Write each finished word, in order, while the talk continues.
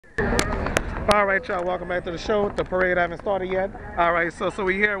All right, y'all. Welcome back to the show. The parade haven't started yet. All right, so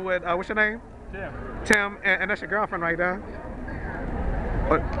we here with what's your name? Tim. Tim, and that's your girlfriend right there.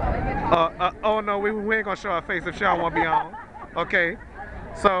 Oh no, we ain't gonna show our face if she don't want to be on. Okay.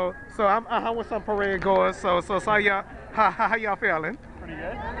 So I'm with some parade goers. So how y'all feeling? Pretty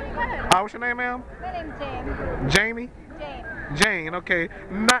good. What's your name, ma'am? My name's Jane. Jamie. Jane. Okay.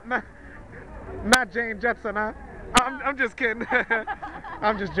 Not Jane Jetson, huh? I'm just kidding.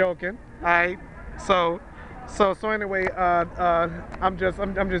 I'm just joking. All right. So anyway, I'm just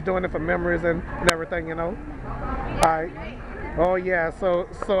doing it for memories and everything, you know. All right. Oh yeah. So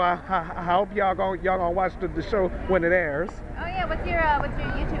I hope y'all gonna watch the show when it airs. Oh yeah. What's your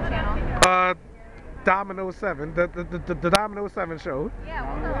YouTube channel? Domino 7, the Domino 7 show. Yeah,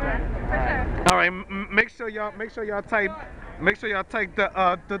 we'll go on for sure. All right. Make sure y'all type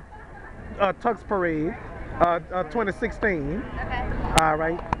the Tux Parade 2016. Okay. All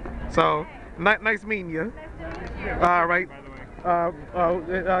right. So nice meeting you. All right.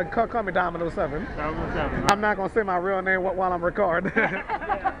 Call me Domino 7. I'm not gonna say my real name while I'm recording.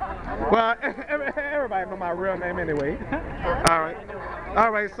 Well, everybody know my real name anyway. All right.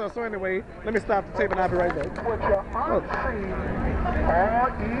 All right. So anyway, let me stop the tape and I'll be right back. What you unseen are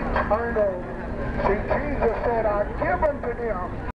eternal. See, Jesus said, "I've given to them